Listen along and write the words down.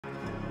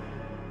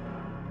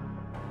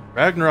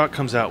Ragnarok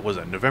comes out, was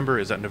that November?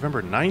 Is that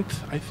November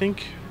 9th, I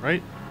think?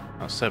 Right?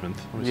 7th.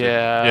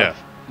 Yeah.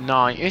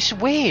 9. It's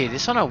weird.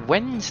 It's on a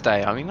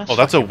Wednesday. I mean, that's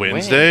that's a weird.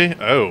 Wednesday?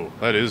 Oh,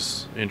 that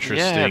is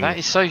interesting. Yeah, that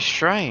is so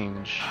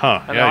strange.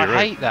 Huh, And yeah, I you're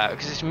right. hate that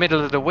because it's middle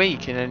of the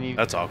week and then you...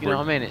 That's awkward. You know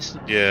what I mean? It's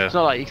yeah.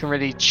 not like you can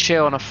really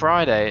chill on a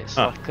Friday. It's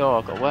like, oh,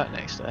 I've got to work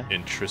next day.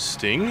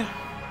 Interesting.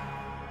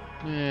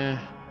 Yeah.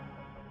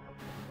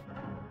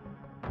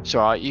 It's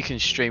alright, you can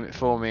stream it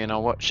for me and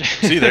I'll watch it.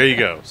 See, there you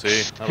go.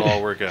 See, that'll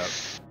all work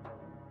out.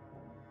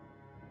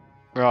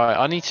 Right,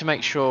 I need to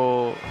make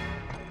sure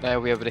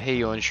they'll be able to hear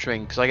you on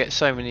stream because I get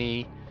so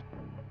many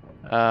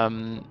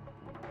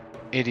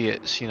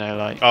idiots, you know,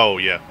 like oh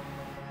yeah,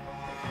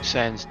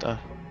 saying stuff.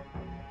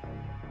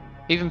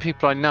 Even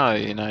people I know,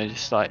 you know,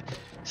 just like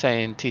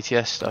saying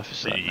TTS stuff.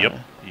 It's like, yep.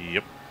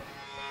 You're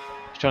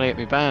trying to get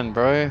me banned,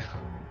 bro.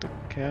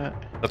 Okay.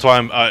 That's why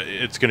I'm.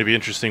 It's going to be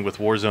interesting with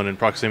Warzone and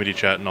proximity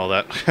chat and all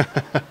that.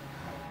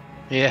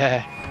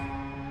 Yeah.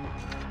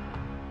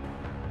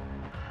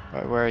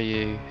 Right, where are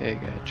you? Here you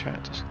go,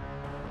 chat.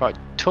 Right,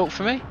 talk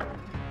for me.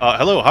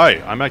 Hello, hi.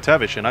 I'm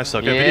MacTaviish, and I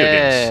suck at video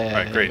games. All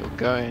right, great. You're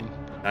going.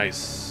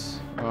 Nice.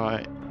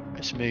 Right,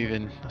 it's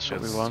moving. That's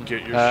what we want.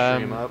 Get your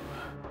stream up.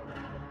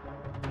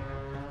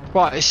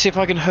 Right, let's see if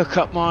I can hook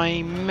up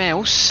my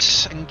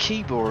mouse and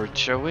keyboard,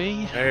 shall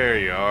we? There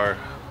you are.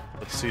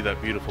 Let's see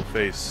that beautiful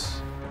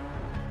face.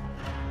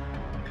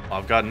 Oh,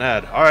 I've got an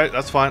ad. All right,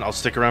 that's fine. I'll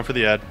stick around for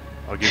the ad.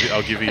 I'll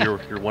give you your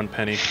 1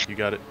 penny. You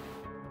got it.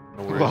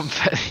 No worries. 1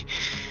 penny.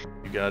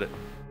 You got it.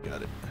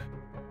 Got it.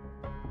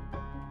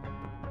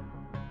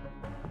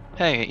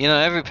 Hey, you know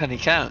every penny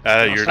counts.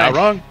 You're not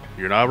wrong.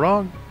 You're not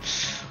wrong.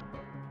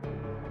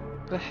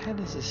 What the hell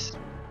is this?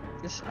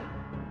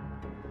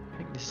 I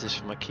think this is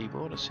for my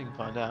keyboard. I'll soon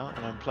find out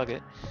and unplug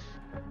it.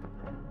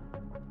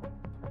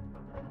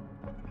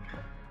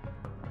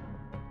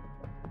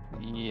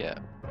 Yeah,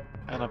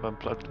 and I've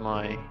unplugged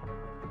my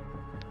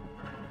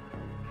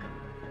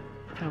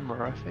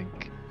camera, I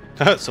think.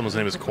 Someone's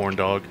name is Corn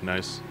Dog.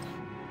 Nice.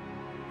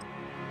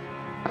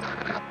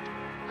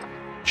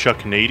 Chuck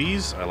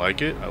Nadies. I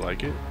like it. I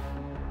like it.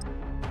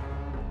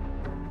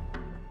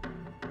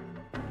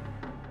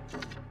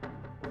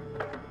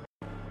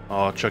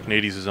 Oh, Chuck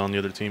Nadies is on the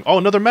other team. Oh,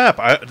 another map.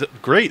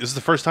 Great. This is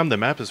the first time the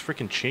map has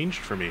freaking changed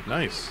for me.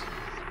 Nice.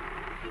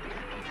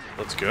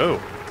 Let's go.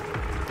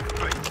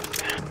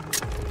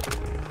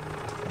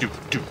 Do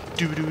do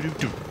do do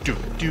do do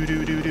do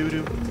do do do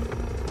do.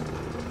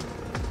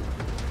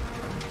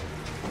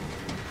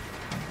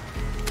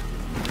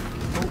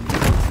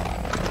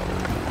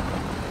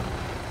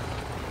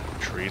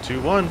 3,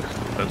 2, 1.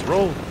 Let's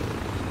roll.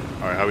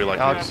 All right, how we like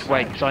I'll this? just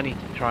wait because I need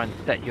to try and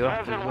set you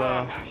up as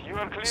well.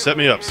 Set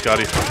me up,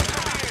 Scotty.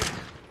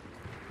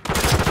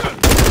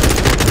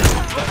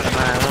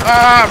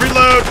 Ah,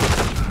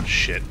 reload!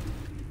 Shit.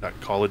 That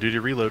Call of Duty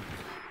reload.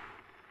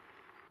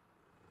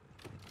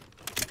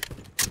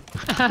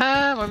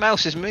 My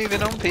mouse is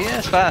moving on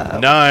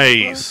PS5.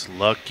 Nice,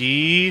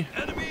 lucky.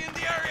 Enemy in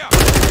the area.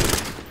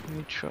 Let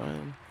me try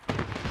and...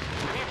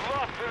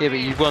 Yeah, but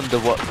you wonder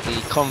what the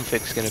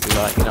config's going to be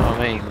like, you know what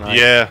I mean? Like,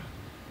 yeah,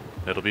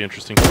 that'll be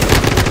interesting.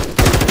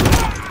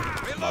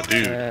 My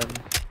dude.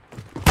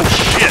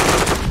 Shit!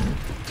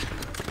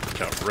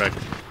 Got wrecked.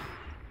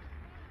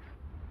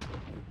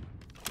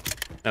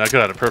 And I could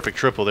have had a perfect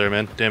triple there,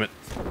 man. Damn it.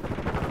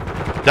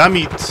 Damn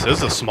it! This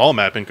is a small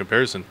map in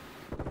comparison.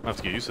 I'll have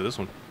to get used to this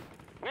one.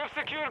 We've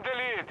secured the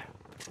lead.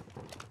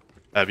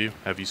 Have you?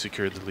 Have you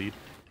secured the lead?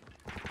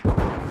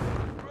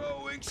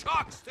 Throwing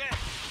shocks there.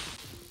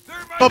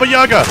 Baba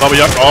Yaga! Baba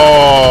Yaga!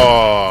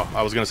 Oh!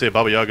 I was gonna say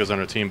Baba Yaga's on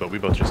our team, but we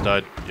both just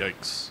died.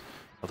 Yikes.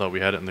 I thought we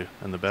had it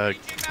in the bag.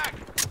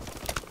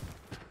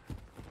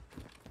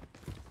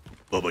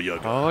 Baba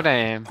Yaga. Oh,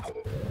 damn.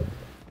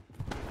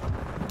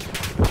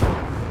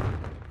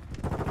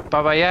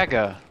 Baba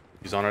Yaga.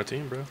 He's on our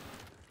team, bro. No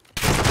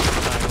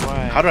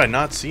way. How did I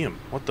not see him?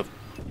 What the...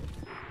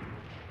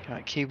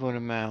 Right, keyboard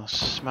and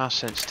mouse. Mouse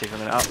sensitive. I'm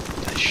going to up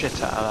the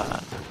shit out of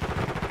that.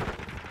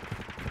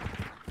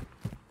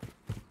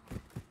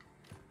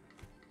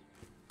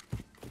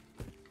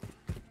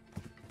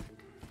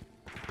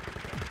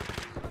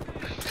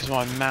 Because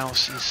my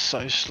mouse is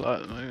so slow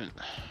at the moment.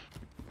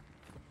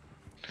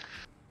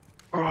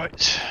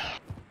 Right.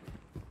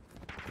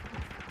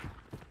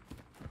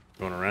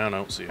 Going around, I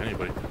don't see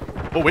anybody.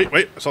 Oh, wait,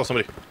 I saw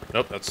somebody.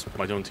 Nope, that's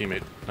my own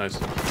teammate. Nice.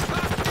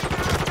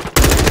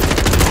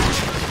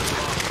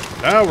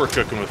 Now we're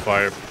cooking with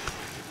fire.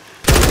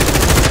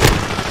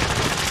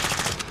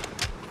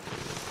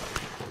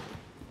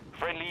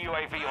 Friendly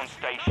UAV on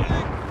station.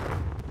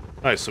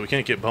 Nice, so we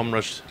can't get bum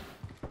rushed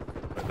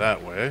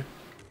that way.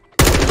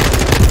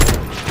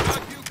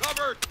 Got you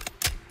covered.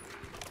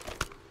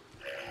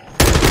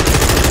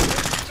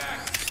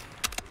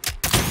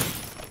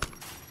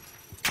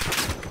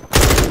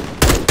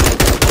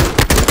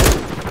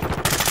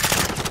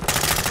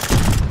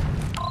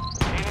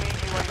 Enemy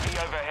UAV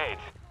overhead.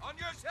 On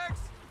your six.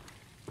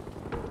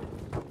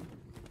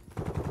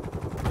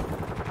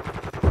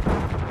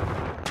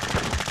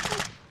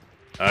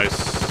 Nice.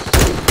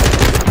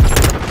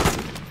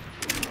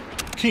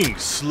 King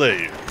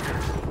Slayer.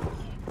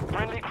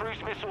 Friendly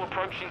cruise missile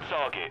approaching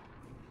target.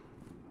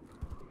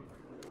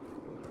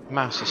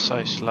 Mouse is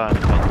so slow.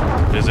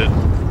 Man. Is it?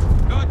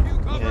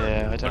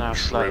 Yeah, I don't know how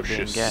slow it'll be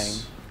in game.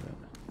 Atrocious.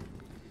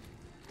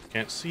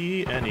 Can't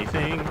see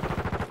anything.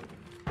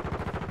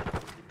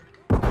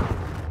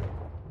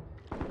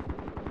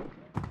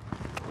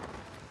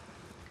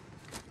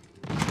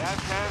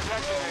 Downtown's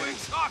activating.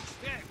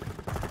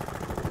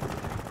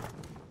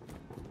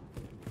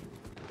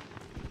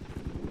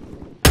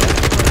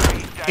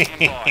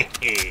 Standing by.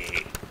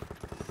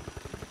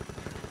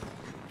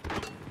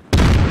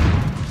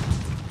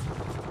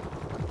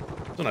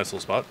 It's a nice little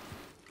spot.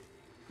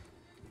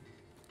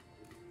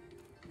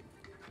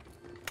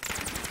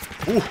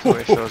 That's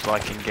what it feels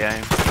like in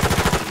game.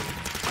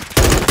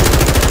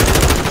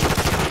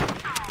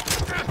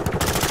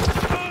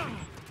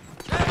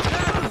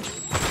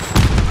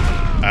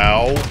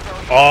 Ow.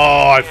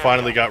 Oh, I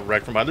finally got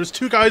wrecked from behind. There's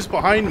two guys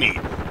behind me.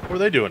 What are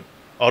they doing?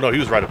 Oh, no, he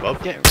was right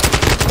above. You're getting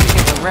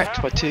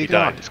wrecked by two He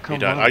guys. died. Come He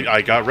died. on.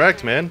 I got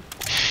wrecked, man.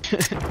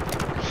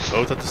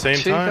 Both at the same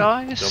Two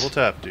time. guys? Double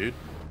tap, dude.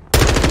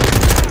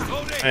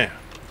 Man.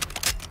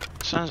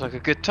 Sounds like a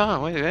good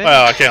time. Wait a minute.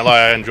 Well, I can't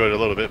lie. I enjoyed it a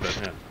little bit, but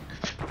yeah.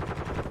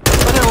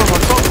 I don't want my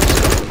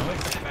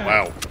box.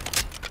 Wow.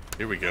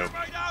 Here we go.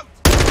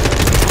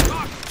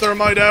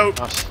 Thermite out.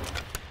 Nice.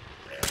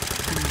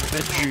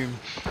 Bedroom.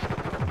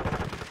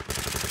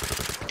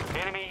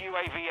 Enemy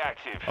UAV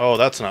active. Oh,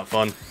 that's not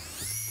fun.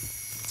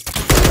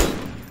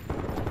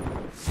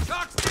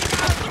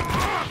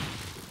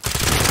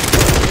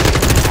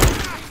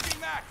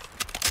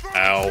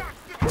 Ow.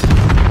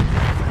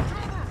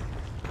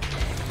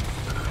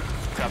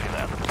 Copy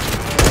that.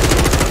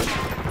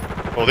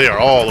 Oh, they are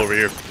all over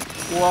here.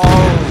 Whoa!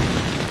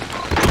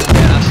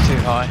 Yeah, that's too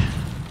high.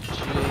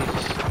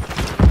 Jeez.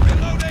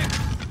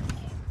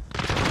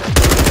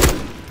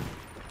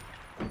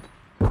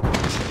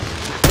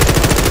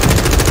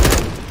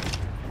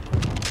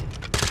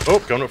 Oh,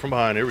 coming up from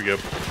behind. Here we go.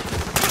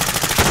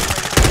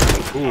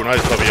 Ooh,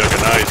 nice puppy yucca.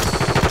 Nice.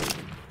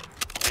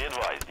 Be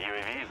advised,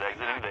 UAV is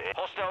exiting the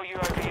hostile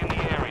UAV in the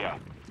area.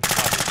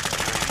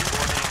 UAV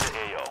orbiting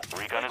the AO.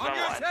 Recon is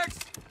online.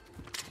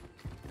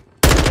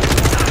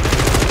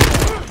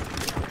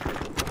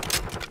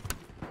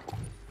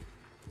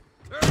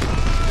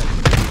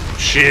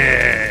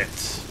 Shit.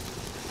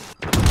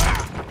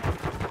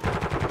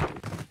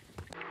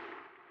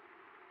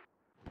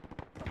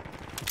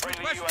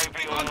 Friendly UAV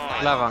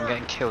online. Love, I'm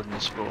getting killed in the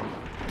spawn.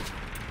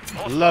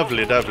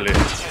 Lovely, lovely.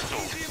 UAV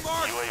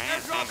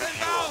is being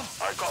fuel.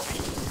 I copy.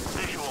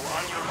 Visual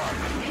on your mark.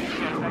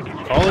 Care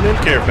package. Calling in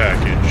care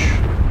package.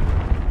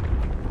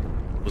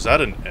 Was that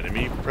an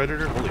enemy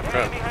predator? Holy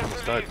crap, I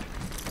almost died.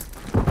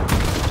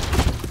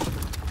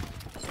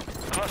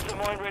 Cluster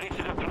mine ready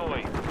to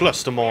deploy.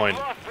 Cluster mine.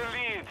 Lost the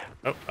lead.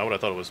 Oh, not what I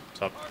thought it was.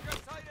 Stop.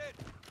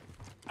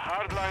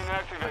 Hardline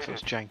That activated.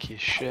 feels janky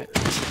as shit.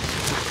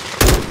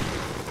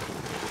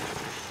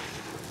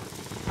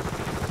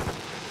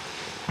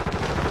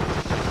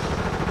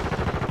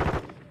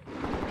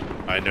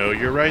 I know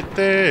you're right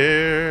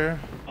there.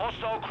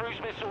 Hostile cruise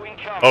missile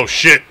incoming. Oh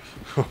shit.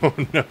 Oh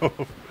no.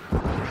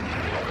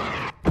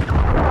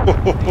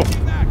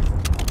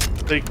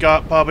 They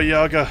got Baba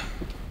Yaga.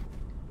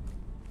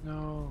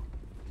 No.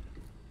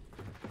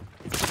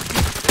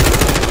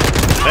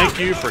 Thank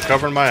you for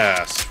covering my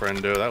ass,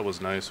 friendo. That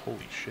was nice.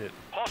 Holy shit.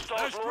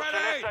 Hostiles launched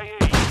an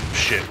SAE.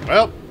 Shit.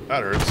 Well,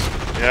 that hurts.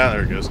 Yeah,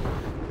 there it goes.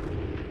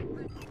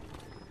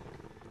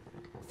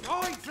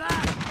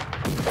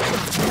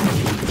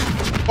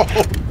 Oh,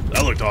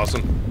 that looked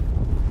awesome.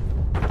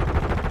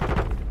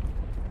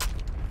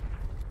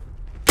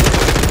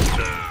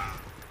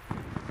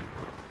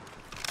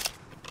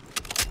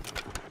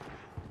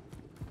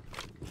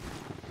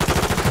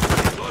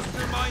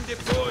 Cluster mine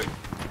deployed.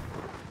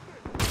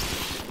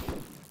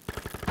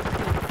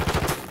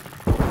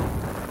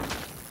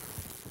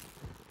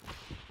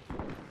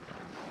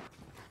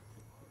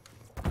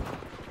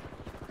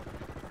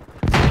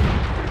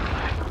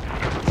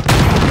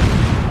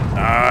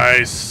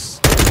 Nice.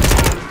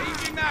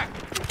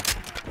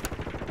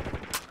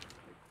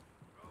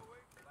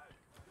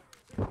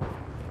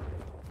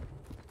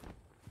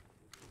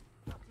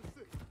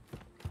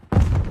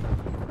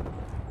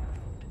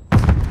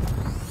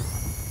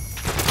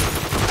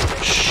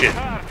 Shit.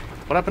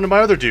 What happened to my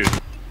other dude?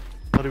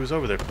 Thought he was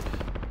over there.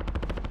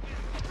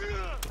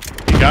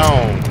 He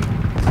gone.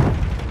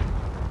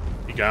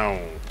 He gone.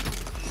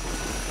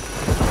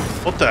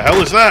 What the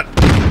hell is that?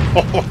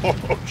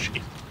 Oh,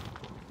 jeez.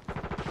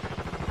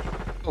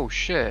 Oh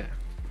shit.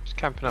 It's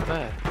camping up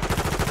there.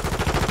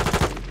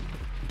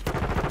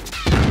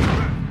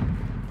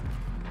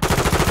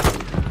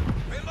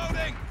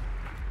 Reloading.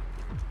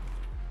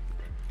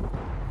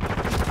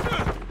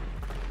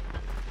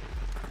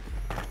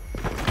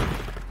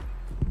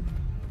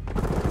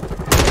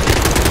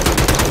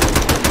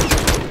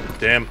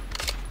 Damn.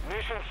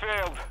 Mission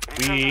failed.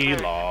 We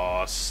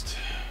lost.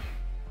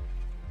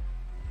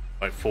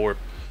 By 4.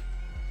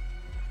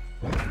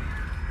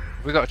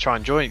 We gotta try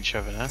and join each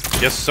other now.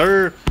 Yes,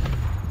 sir.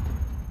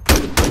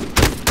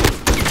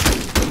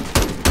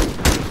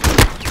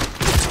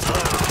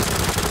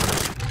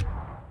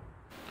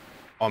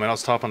 Oh man, I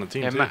was top on the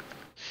team too.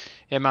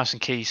 Yeah, mouse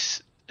and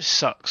keys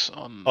sucks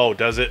on Oh,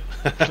 does it?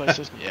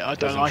 PlayStation. Yeah, I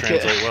don't Doesn't like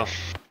translate it. well.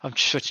 I'm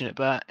just switching it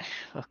back.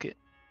 Fuck it.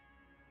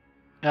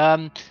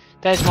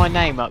 There's my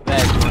name up there.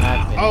 Do you want to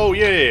add me? Oh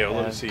yeah.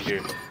 Let me see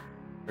here.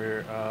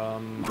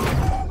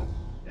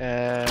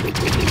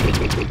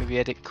 Maybe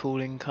edit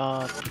calling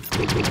card.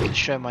 Just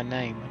show my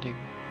name. I do.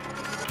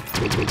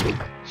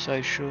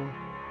 Social.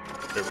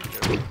 There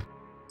we go.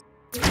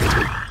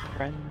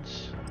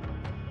 Friends.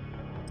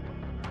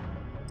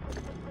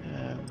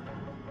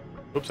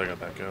 Oops, I got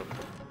back up.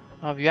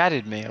 Have you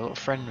added me? I got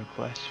a friend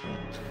request.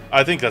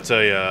 I think that's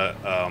a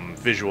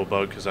visual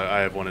bug because I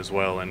have one as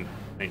well, and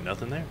ain't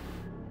nothing there.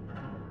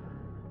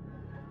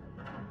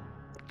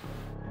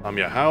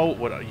 Yeah. How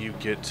would you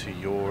get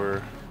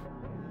to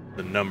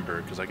the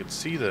number? Because I could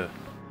see the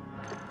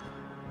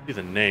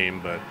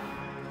name, but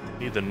I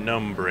need the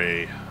number.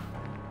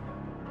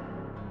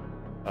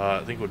 I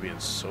think it would be in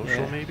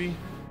social, maybe.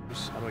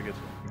 How do I get?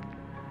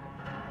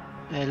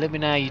 Yeah, let me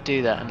know how you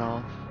do that, and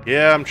I'll.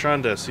 Yeah, I'm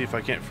trying to see if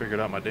I can't figure it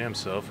out my damn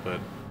self,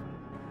 but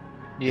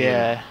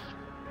Yeah.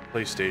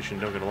 PlayStation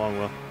don't get along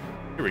well.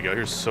 Here we go.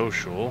 Here's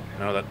social.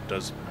 No, that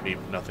does mean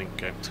nothing.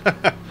 Okay.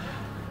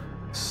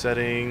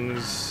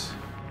 Settings.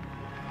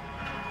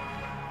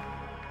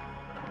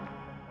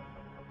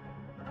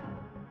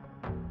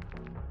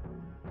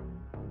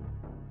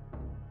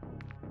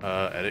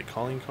 Edit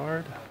calling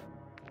card?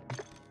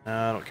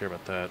 Nah, I don't care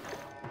about that.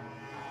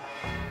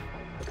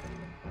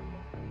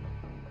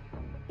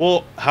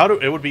 Well,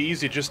 it would be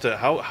easy just to,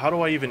 how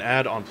do I even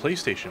add on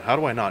PlayStation? How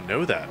do I not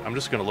know that? I'm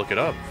just gonna look it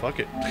up. Fuck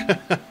it.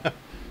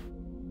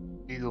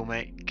 Google,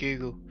 mate.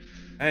 Google.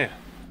 Hey,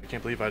 I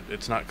can't believe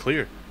it's not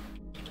clear.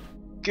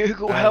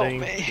 Google,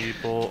 Adding help me.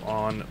 people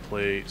on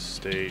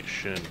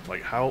PlayStation.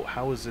 Like,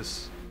 how is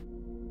this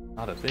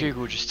not a thing?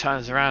 Google just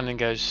turns around and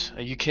goes,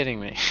 "Are you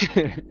kidding me?"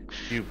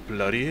 You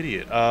bloody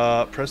idiot.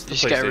 Press the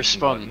Just PlayStation get a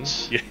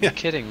response. button. You're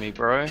kidding me,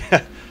 bro.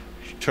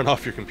 Turn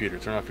off your computer.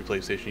 Turn off your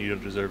PlayStation. You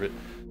don't deserve it.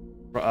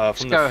 From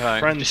Just the go home.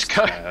 Friends Just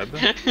go. tab.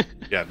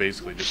 Yeah,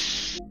 basically,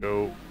 just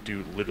go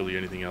do literally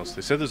anything else.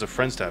 They said there's a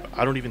Friends tab.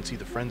 I don't even see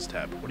the Friends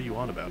tab. What are you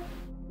on about?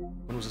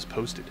 When was this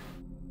posted?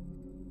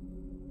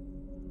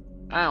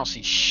 I don't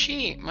see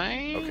shit,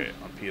 man. Okay,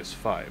 on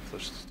PS5.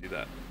 Let's just do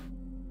that.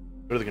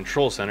 Go to the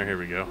control center. Here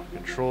we go.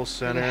 Control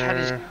Who the hell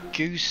is center.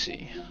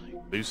 Goosey?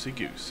 Loosey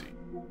goosey.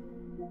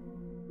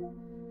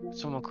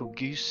 Someone called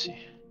Goosey.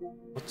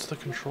 What's the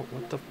control?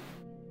 What the?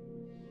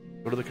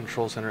 Go to the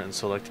control center and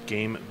select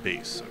game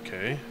base.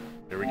 Okay,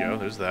 there we go.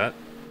 There's that.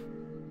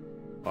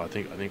 Oh, I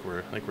think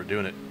we're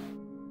doing it.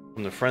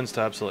 From the Friends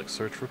tab, select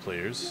search for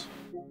players.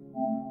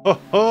 Oh,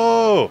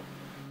 oh!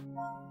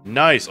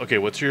 Nice. Okay,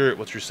 what's your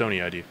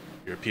Sony ID?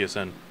 Your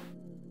PSN?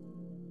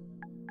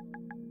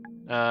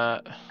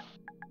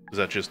 Is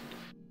that just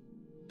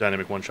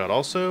dynamic one shot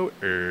also,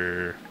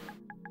 or?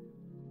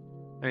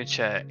 Let me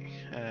check.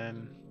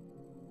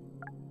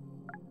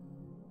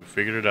 We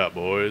figured it out,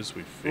 boys.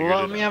 We figured it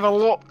out. Let me have a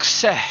look,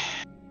 see.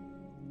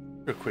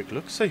 A quick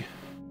look, see.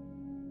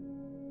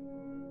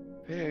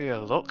 Here,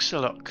 look,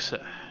 see.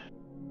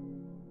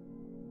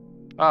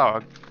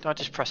 Oh, I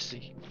just pressed the.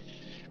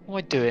 What am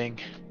I doing?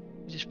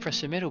 You just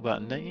press the middle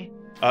button, don't you?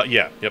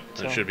 Yeah, yep.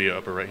 So- It should be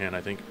upper right hand,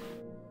 I think.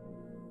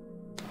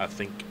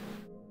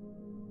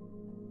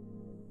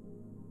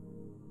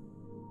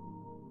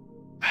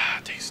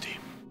 Ah, tasty.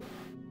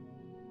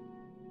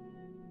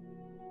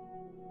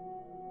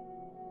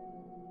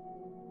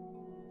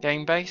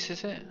 Game base,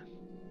 is it?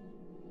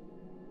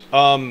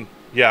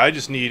 Yeah, I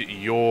just need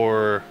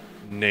your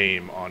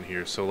name on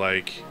here. So,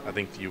 like, I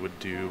think you would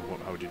do.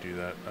 How would you do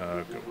that?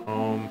 Go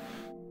home.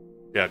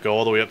 Yeah, go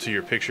all the way up to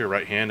your picture,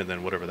 right hand, and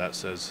then whatever that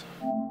says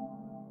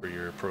for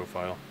your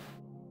profile.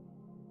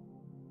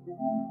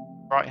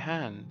 Right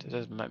hand. It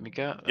doesn't let me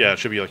go. Yeah, it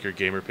should be like your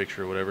gamer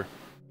picture or whatever.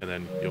 And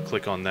then you'll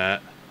click on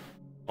that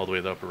all the way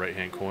to the upper right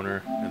hand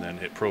corner, and then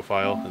hit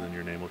profile, and then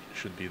your name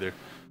should be there.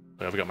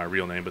 I've got my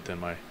real name, but then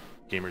my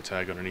gamer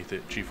tag underneath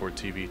it, G4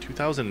 TV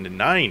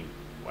 2009.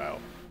 Wow.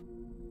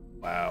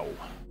 Wow.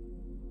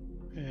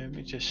 Yeah, let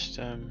me just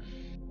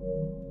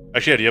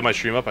Actually, yeah, do you have my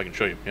stream up? I can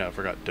show you. Yeah, I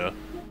forgot. Duh.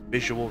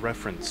 Visual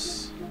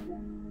reference.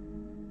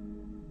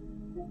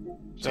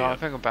 So yeah. I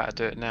think I'm about to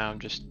do it now. I'm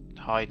just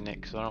hiding it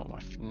because I don't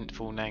want my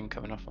full name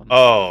coming off on.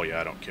 Oh, yeah,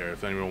 I don't care.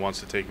 If anyone wants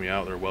to take me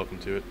out, they're welcome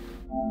to it.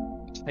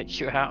 Take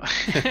you out.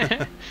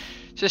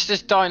 Just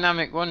this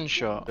dynamic one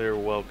shot. They're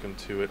welcome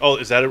to it. Oh,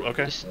 is that it?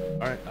 Okay.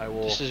 Alright, I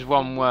will. This is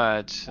one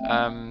word.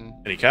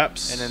 Any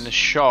caps? And then the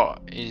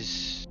shot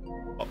is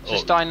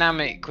just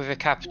dynamic with a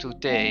capital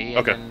D. And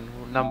Okay. then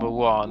number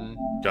 1.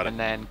 Got it. And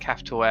then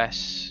capital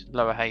S,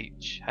 lower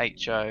H,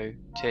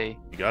 H-O-T.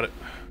 You got it.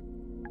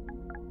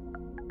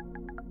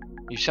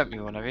 You sent me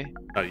one, have you?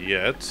 Not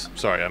yet.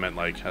 Sorry, I meant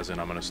like, as in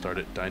I'm gonna start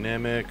it.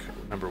 Dynamic,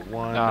 number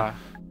 1,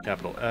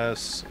 capital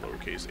S,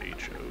 lowercase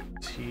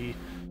H-O-T.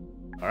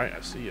 Alright,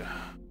 I see ya.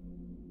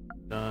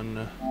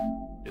 Done.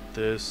 Hit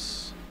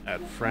this.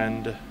 Add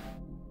friend.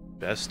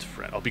 Best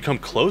friend. I'll become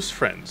close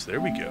friends. There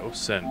we go.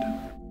 Send.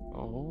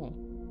 Oh.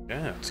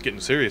 Yeah, it's getting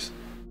serious.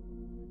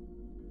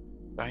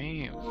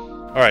 Damn.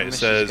 All right, it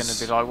says. Gonna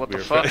be like, what the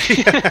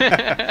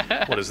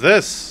fuck? What is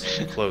this?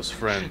 Close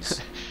friends.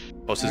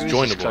 Oh, it says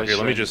joinable. Here,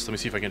 let me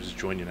see if I can just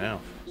join you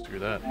now. Screw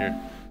that. Here.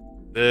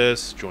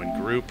 This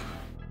join group.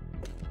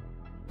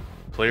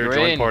 Player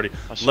join party.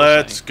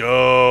 Let's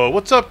go.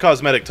 What's up,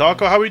 Cosmetic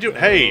Taco? How we doing?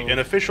 Hey, an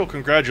official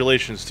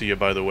congratulations to you,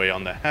 by the way,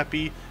 on the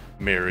happy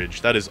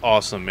marriage. That is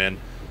awesome, man.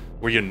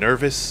 Were you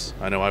nervous?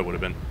 I know I would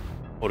have been.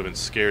 Would have been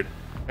scared.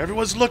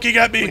 Everyone's looking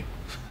at me.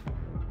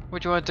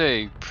 What do you want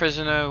to do?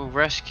 Prisoner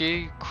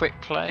rescue, quick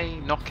play,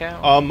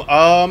 knockout?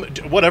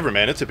 Whatever,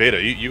 man. It's a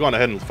beta. You go on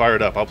ahead and fire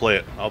it up. I'll play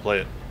it. I'll play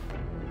it.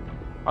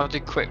 I'll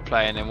do quick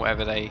play and then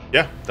whatever they.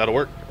 Yeah, that'll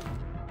work.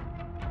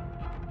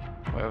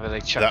 Whatever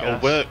they chuck. That'll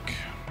work.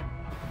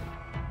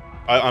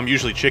 I'm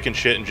usually chicken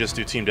shit and just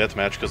do team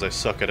deathmatch because I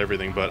suck at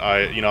everything. But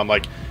I'm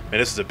like, man,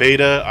 this is a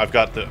beta. I've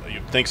got the.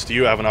 Thanks to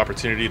you, I have an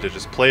opportunity to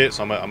just play it.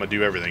 So I'm gonna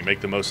do everything,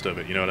 make the most of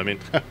it. You know what I mean?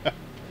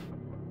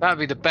 That'd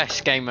be the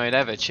best game mode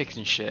ever,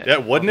 chicken shit. Yeah,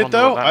 wouldn't it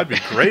though? I'd be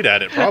great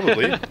at it,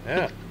 probably.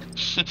 Yeah.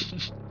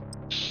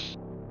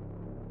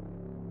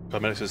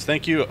 Cosmetic says,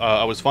 thank you.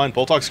 I was fine.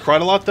 Boltox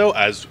cried a lot though,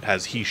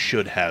 as he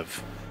should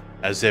have,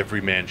 as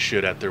every man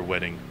should at their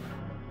wedding.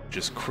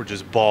 Just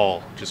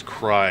bawl, just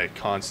cry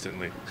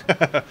constantly.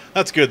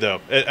 That's good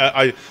though.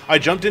 I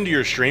jumped into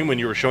your stream when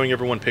you were showing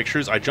everyone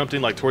pictures. I jumped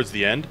in like towards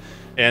the end,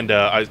 and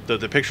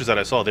the pictures that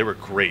I saw, they were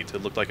great.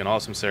 It looked like an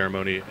awesome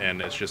ceremony,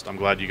 and it's just I'm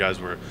glad you guys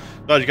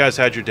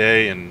had your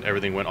day and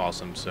everything went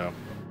awesome. So,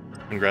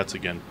 congrats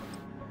again.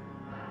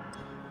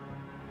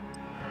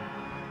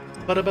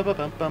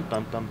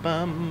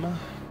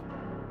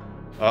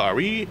 Are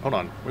we? Hold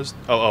on. Where's?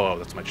 Oh,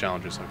 that's my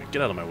challenges. Okay,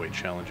 get out of my way,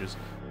 challenges.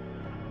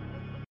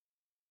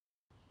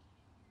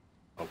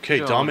 Okay,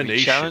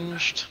 domination.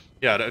 Challenged?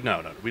 Yeah,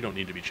 no, we don't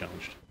need to be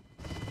challenged.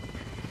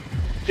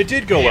 It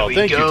did go well.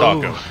 Thank you,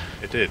 Taco.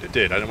 It did.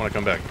 I didn't want to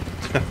come back.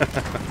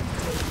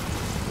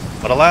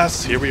 But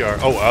alas, here we are.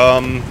 Oh,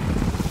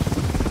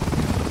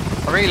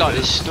 I really like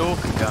this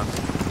stalker gun.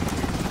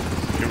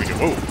 Here we go.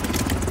 Whoa.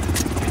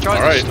 You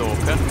tried the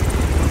stalker?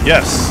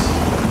 Yes.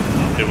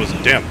 It was.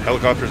 Damn,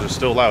 helicopters are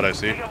still loud, I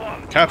see.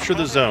 Capture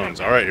the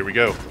zones. Alright, here we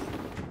go.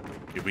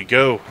 Here we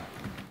go.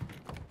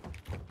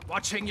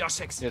 Watching your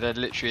six. Yeah, there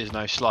literally is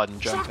no slide and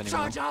jump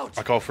anymore.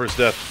 I call first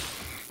death.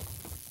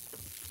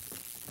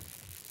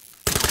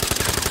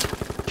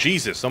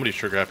 Jesus, somebody's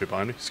trigger happy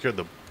behind me. Scared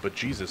the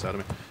bejesus out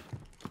of me.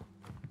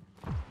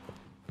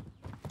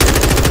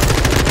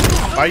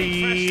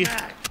 Bye.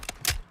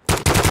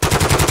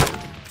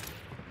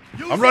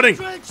 I'm running.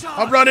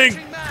 I'm running.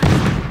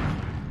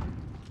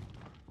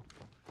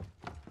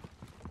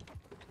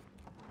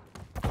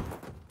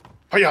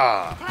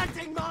 Hiya.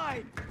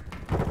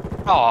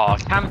 Oh,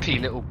 campy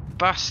little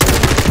bastard.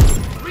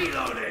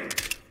 Reloading.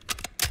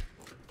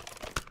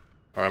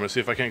 Alright, I'm gonna see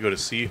if I can't go to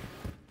C.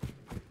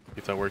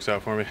 If that works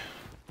out for me.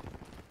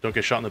 Don't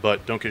get shot in the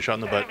butt. Don't get shot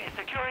in the butt.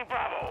 Securing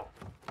Bravo.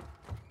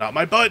 Not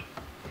my butt.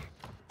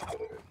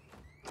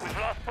 We've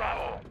lost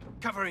Bravo.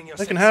 Covering your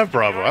I can have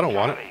Bravo. I don't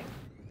want it.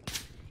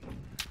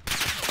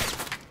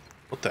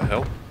 What the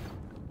hell?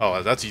 Oh,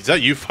 is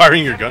that you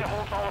firing your gun?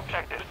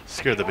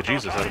 Scared the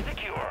bejesus out of me.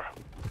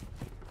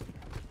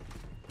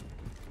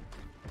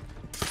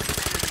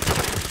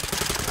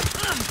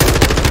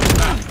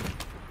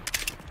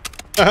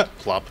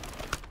 Plop.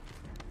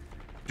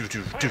 Do.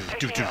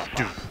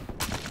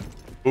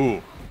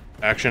 Ooh.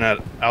 Action at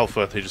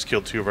Alpha. They just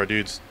killed 2 of our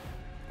dudes.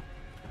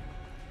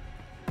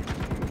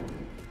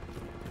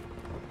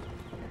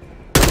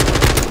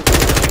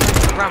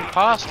 Ran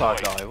past our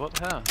guy, what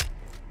the hell?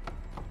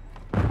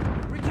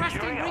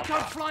 Requesting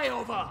recon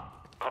flyover.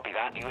 Copy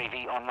that.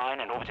 UAV online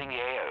and orbiting the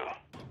AO.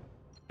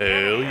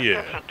 Hell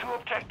yeah. 2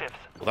 objectives.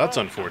 Well, that's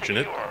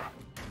unfortunate.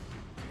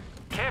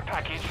 Care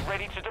package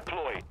ready to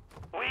deploy.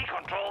 We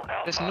control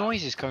Alpha. There's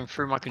noises coming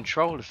through my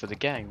controller for the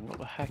game. What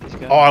the heck is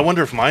going on? Oh, I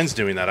wonder if mine's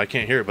doing that. I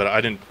can't hear it, but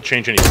I didn't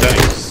change any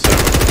settings, so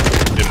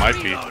it might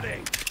be.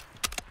 It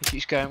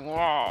keeps going,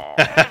 whoa.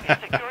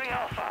 Securing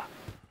Alpha.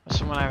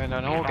 Someone having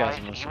an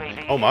orgasm or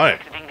something. Oh my.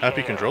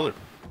 Happy controller.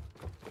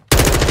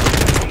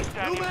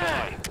 Standing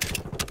by.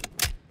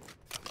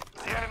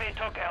 The enemy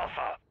took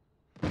Alpha.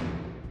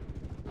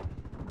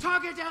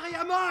 Target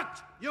area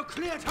marked. You're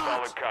cleared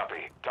hot. Solid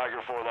copy.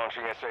 Tiger 4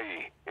 launching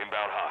SAE.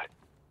 Inbound hot.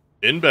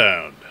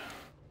 Inbound.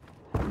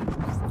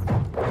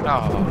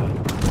 Oh.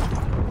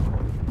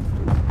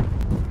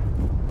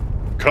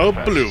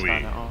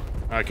 Kablooey.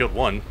 I killed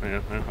 1.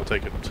 Yeah, I'll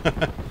take it.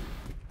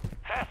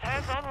 Fast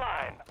hands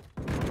online.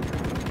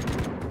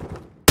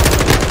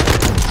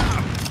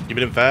 Give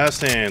me them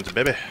fast hands,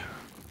 baby.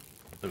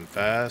 Them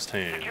fast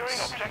hands. Securing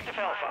objective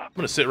Alpha. I'm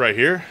gonna sit right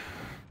here.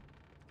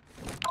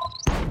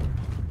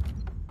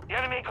 The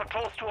enemy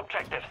controls 2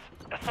 objectives.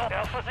 Assault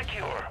Alpha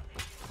secure.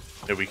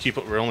 Yeah, we keep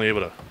it. We're only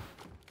able to.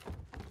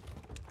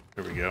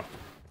 There we go.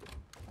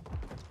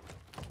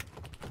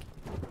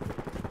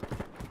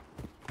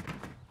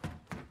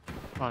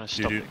 Trying to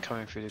stop it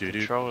coming through the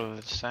controller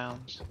with the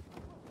sounds.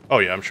 Oh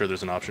yeah, I'm sure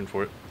there's an option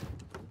for it.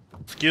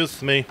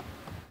 Excuse me.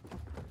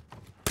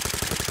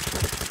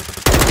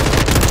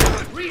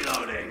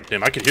 Reloading.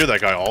 Damn, I could hear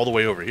that guy all the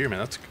way over here, man.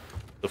 That's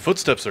the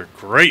footsteps are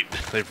great.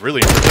 They've really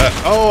improved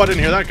that. Oh, I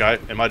didn't hear that guy.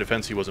 In my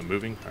defense, he wasn't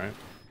moving. All right.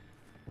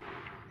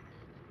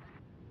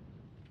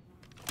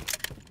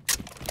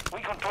 We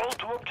control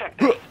 2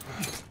 objectives.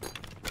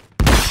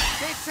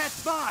 Safe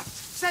set marked.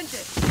 Send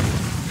it.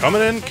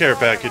 Coming in, care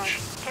package.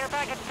 Care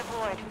package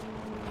deployed.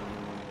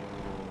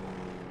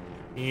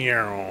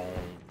 Meow.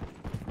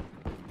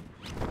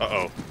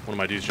 Uh-oh. One of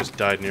my dudes just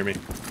died near me.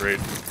 Great.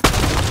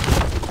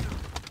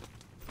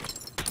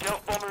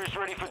 Stealth bomber is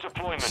ready for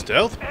deployment.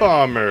 Stealth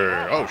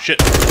bomber. Oh,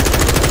 shit.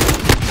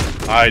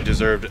 I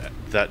deserved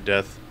that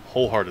death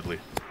wholeheartedly.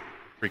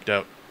 Freaked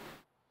out.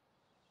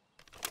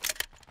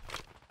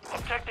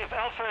 Objective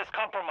Alpha is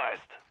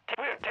compromised.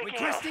 We're taking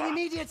Requesting Alpha.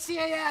 immediate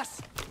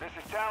CAS. This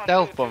is down.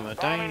 Stealth bomber,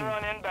 Bombing dang.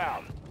 run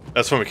inbound.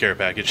 That's from a care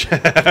package.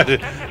 I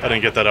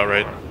didn't get that out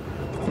right.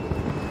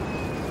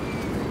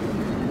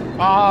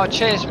 Oh,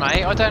 cheers,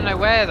 mate. I don't know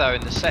where though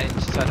in the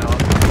settings to turn it on.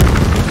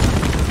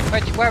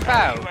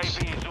 Whereabouts?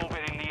 UAV is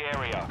orbiting the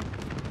area.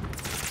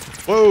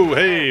 Whoa,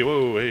 hey,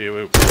 whoa, hey,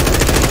 whoa.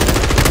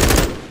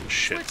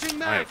 Shit.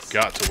 Switching I have mags.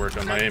 got to work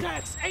on my aim.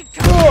 Contacts, 8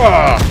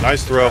 Ah,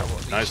 nice throw. What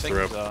these Nice things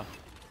throw. are.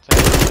 I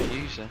don't know how to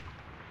use them.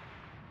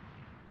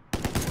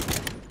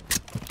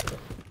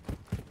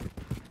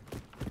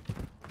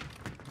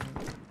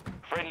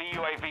 Friendly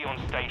UAV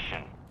on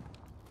station.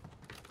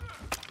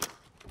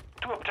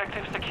 2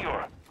 objectives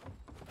secure.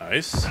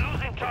 Nice. Losing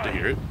Love to time.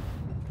 hear it.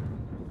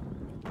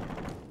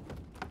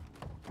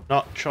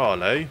 Not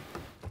Charlie.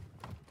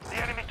 The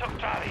enemy took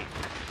Charlie.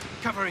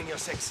 Covering your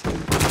 6.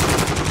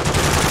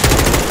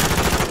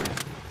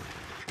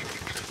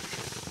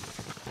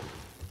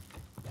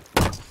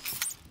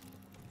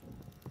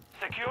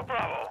 Secure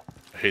Bravo.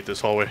 I hate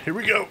this hallway. Here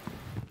we go.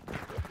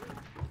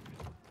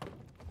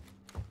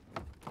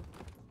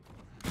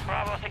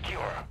 Bravo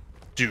secure.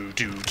 Do.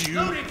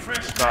 Loading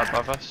fresh Right mag.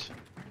 above us.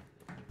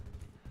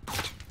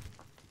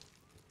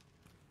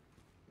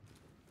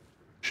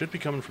 Should be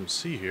coming from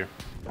C here.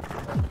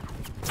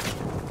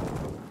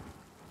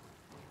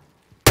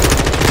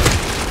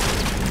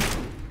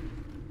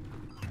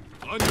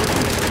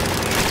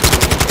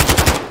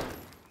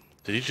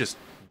 Did he just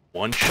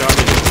one-shot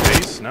me in the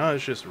face? No,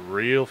 it's just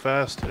real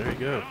fast. There you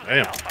go.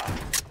 Damn. Alpha.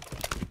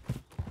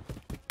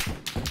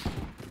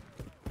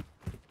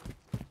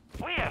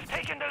 We have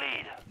taken the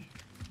lead.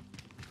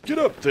 Get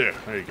up there.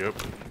 There you go.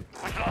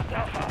 We've lost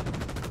Alpha.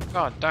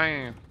 God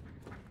damn.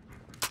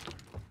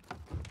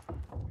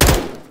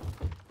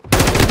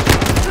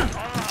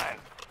 Online.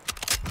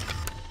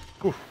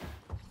 Whew.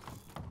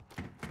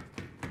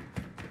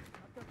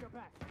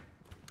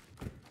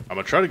 I'm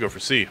gonna try to go for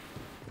C.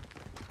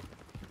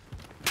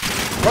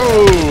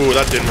 Oh,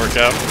 that didn't work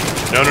out.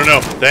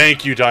 No.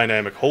 Thank you,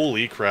 Dynamic.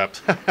 Holy crap.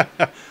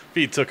 If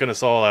he'd taken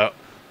us all out,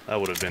 that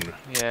would have been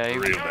Yeah,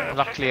 real bad.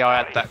 luckily I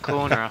had that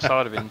corner, else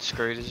I'd have been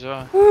screwed as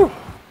well.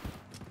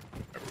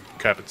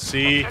 Cap at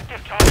C.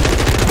 Objective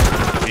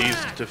Charlie.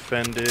 B's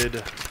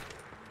defended.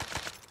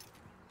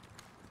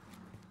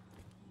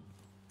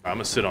 I'm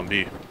gonna sit on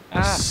B. I'm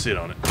gonna Ah. sit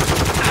on it.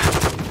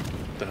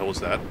 What the hell was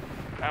that?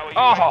 Our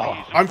Oh, UAV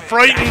is I'm orbiting.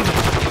 frightened!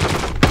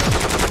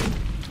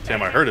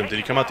 Damn, I heard him. Did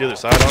he come out the other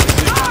side,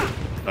 honestly?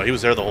 No, he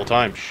was there the whole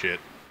time. Shit.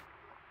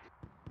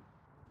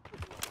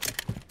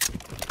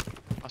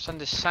 I send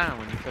this sound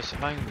when you press the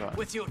phone button.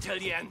 With you till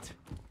the end.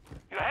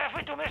 You're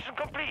halfway to mission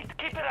complete.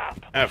 Keep it up.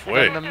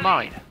 Halfway. On the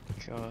mic.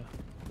 God.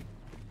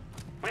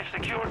 We've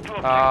secured 2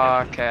 objectives.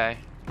 Ah, okay.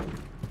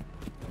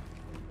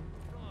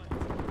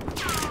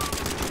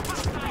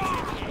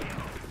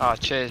 Oh,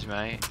 cheers,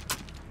 mate.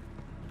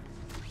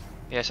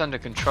 Yeah, it's under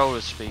controller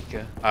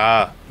speaker.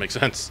 Ah, makes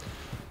sense.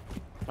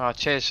 Oh,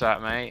 cheers for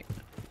that, mate.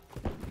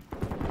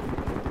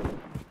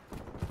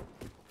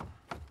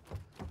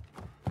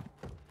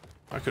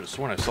 I could have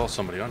sworn I saw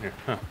somebody on here.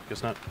 Huh,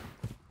 guess not.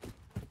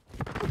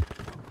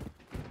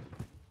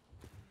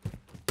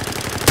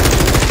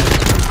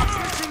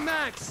 Switching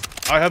mags.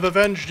 I have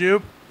avenged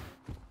you.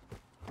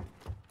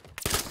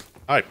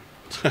 Hi.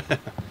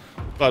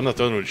 Well, I'm not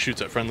the only one who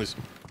shoots at friendlies.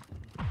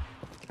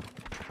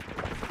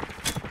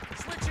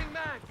 Switching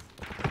mags.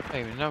 I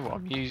don't even know what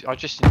I'm using. I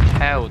just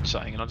inhaled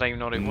something and I don't even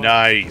know what it was.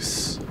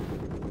 Nice.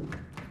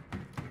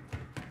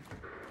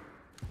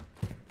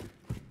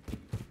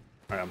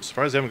 Alright, I'm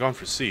surprised they haven't gone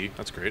for C.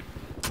 That's great.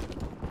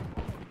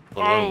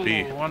 Let alone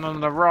B. Oh, one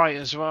on the right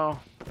as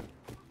well.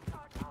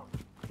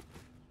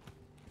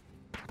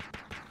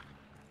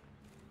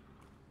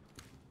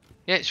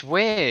 Yeah, it's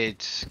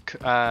weird,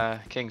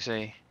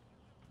 Kingsley.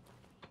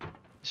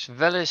 It's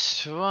very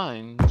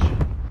strange.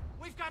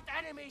 We've got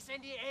enemies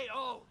in the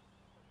AO.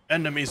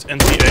 Enemies in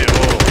the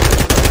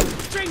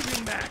AO.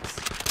 Changing mags.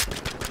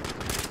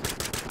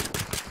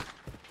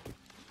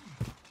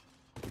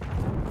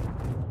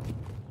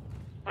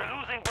 We're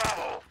losing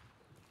Bravo.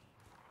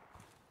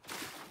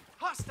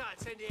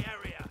 Hostiles in the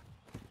area.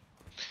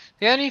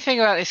 The only thing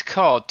about this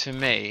COD to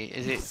me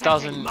is it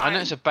doesn't. I know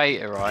it's a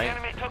beta, The right?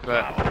 enemy took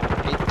But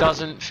Bravo. it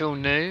doesn't feel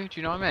new. Do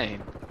you know what I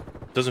mean?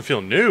 Doesn't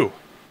feel new.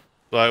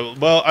 They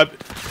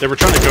were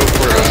trying to go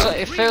for.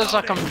 It feels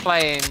like I'm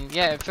playing.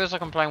 Yeah, it feels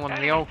like I'm playing one of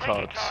the old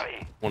cards.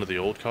 One of the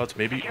old cards,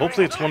 maybe.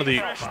 Hopefully, it's one of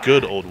the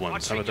good old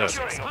ones. How about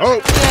that?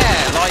 Oh,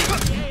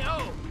 Yeah,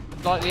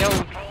 like the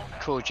old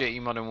Call of Duty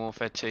Modern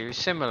Warfare 2,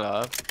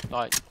 similar.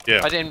 Like,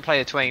 yeah. I didn't play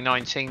the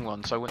 2019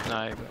 one, so I wouldn't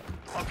know.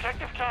 But...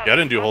 Yeah, I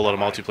didn't do a whole lot of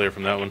multiplayer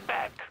from that one.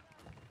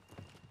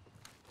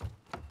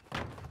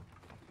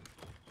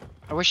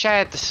 I wish I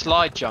had the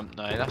slide jump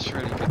though. That's a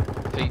really good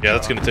feature. Yeah,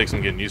 that's gonna take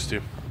some getting used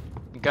to.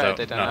 Go,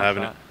 they don't not have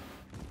having that.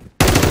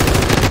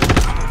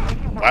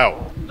 it.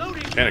 Wow,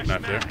 panic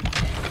knife there.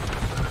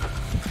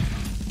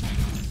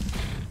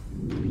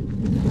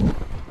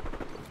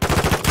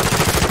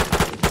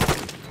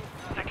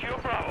 Secure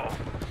Bravo.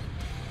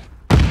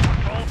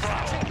 Control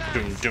Bravo.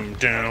 Doom, doom,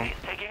 down.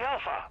 Taking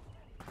Alpha.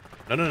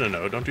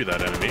 No, don't do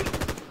that, enemy.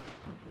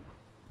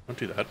 Don't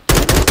do that.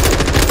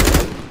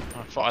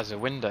 I thought there's a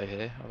window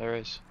here. Oh, there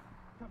is.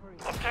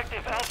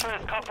 Objective Alpha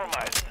is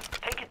compromised.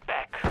 Take it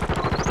back.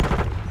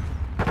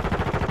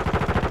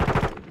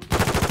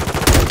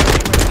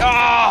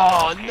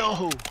 Oh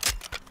no!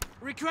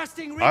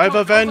 Requesting recon I've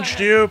avenged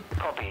you.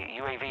 Copy.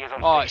 UAV is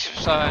on Oh, it's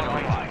station. so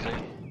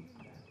annoying.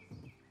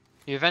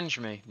 You avenged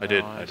me. I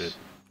did. Nice.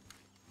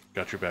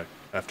 Got your back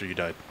after you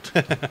died.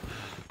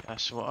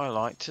 That's what I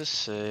like to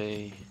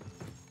see.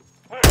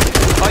 Where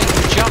Oh, you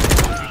can jump.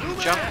 You can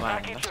jump, man.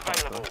 package That's quite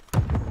available?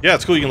 cool. Yeah,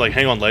 it's cool. You can like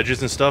hang on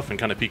ledges and stuff and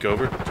kind of peek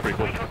over. It's pretty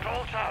cool. We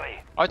control Charlie.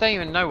 I don't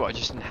even know what I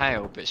just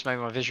inhaled, but it's made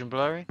my vision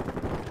blurry.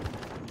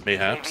 UAV is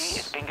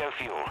Mayhaps. bingo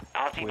fuel.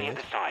 RTB Weird. at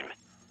this time.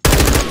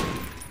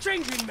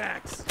 Changing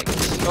max.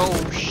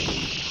 Oh,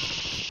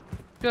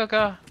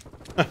 sugar.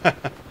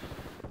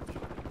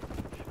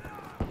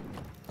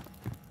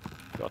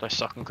 God, I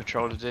suck on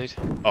controller, dude.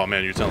 Oh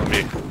man, you're telling me.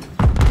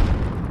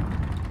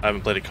 I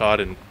haven't played a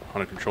COD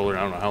on a controller in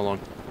I don't know how long.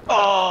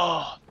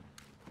 Oh!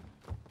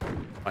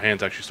 My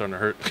hand's actually starting to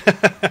hurt.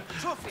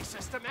 Trophy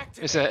system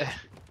active. Is it?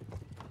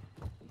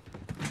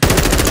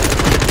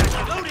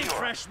 Loading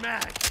fresh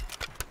mag.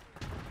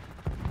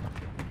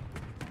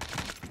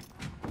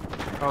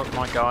 Oh,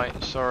 my guy,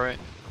 sorry.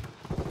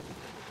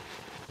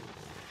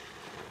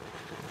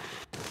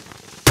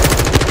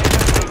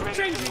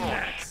 Changing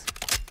max.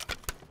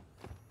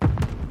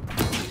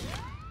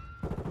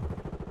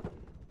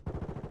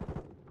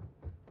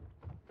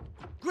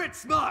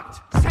 Grid's marked.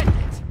 Send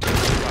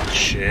it.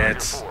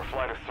 Shit. 4,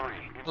 flight of 3.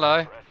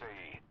 Hello.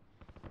 SAE.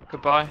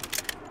 Goodbye.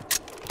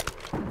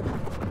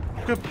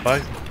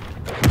 Goodbye.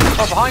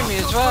 Oh, behind me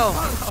as well.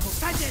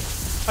 Send it.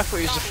 I thought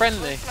he was a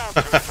friendly.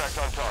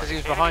 Because he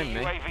was behind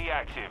me. UAV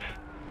active.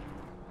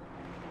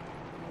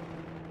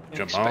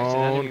 Jump Expected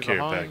on enemy care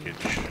behind.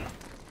 package.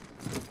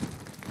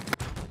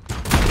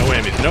 No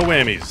whammies. No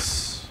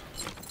whammies.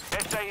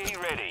 SAE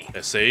ready.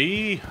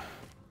 SAE.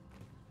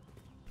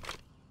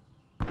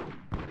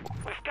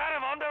 We've got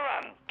him on the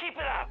run. Keep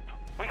it up.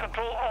 We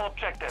control all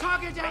objectives.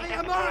 Target area Maintain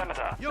the marked.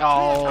 perimeter. You're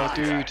Oh,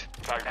 clear. dude.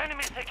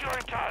 Enemy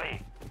securing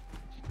Charlie.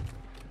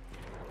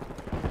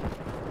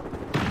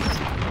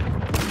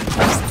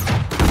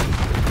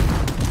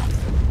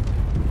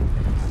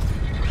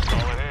 Go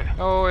ahead.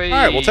 Oh,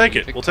 Alright, we'll take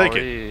it. We'll take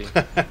it.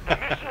 The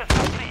mission is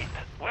complete.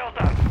 Well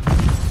done.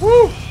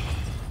 Woo!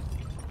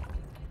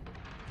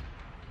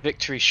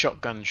 Victory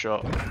shotgun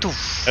shot.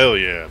 Doof. Hell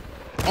yeah.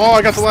 Oh,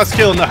 I got the last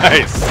kill.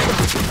 Nice.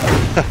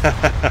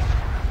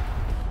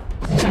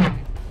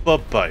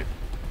 Bye-bye.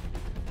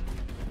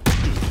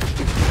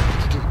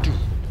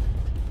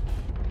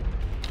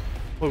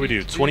 What did we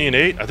do? 20 and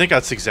 8? I think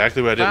that's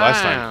exactly what I did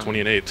last time. Damn. 20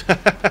 and 8.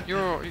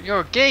 You're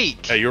a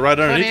geek. Hey, you're right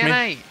underneath 20 me.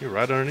 and 8. You're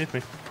right underneath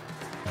me.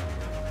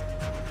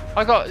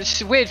 I got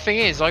this weird thing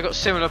is I got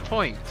similar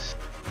points.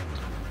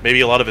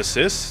 Maybe a lot of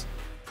assists.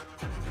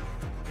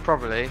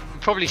 Probably.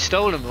 Probably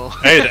stole them all.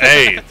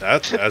 Hey,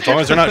 that's as long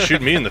as they're not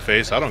shooting me in the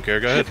face, I don't care.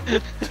 Go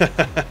ahead.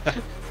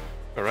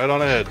 Go right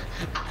on ahead.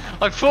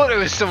 I thought it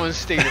was someone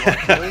stealing my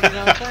kills, you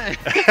know what I'm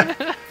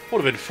saying?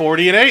 Would have been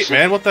 40 and 8,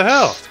 man. What the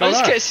hell? What's I going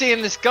just on? kept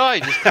seeing this guy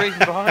just creeping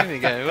behind me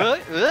going,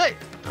 what?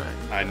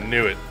 I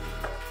knew it.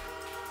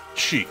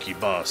 Cheeky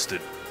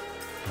bastard.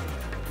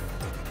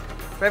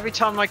 Every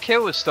time my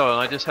kill was stolen,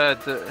 I just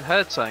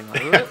heard something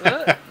like,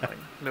 like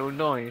little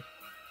noise.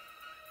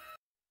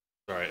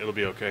 Alright, it'll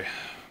be okay.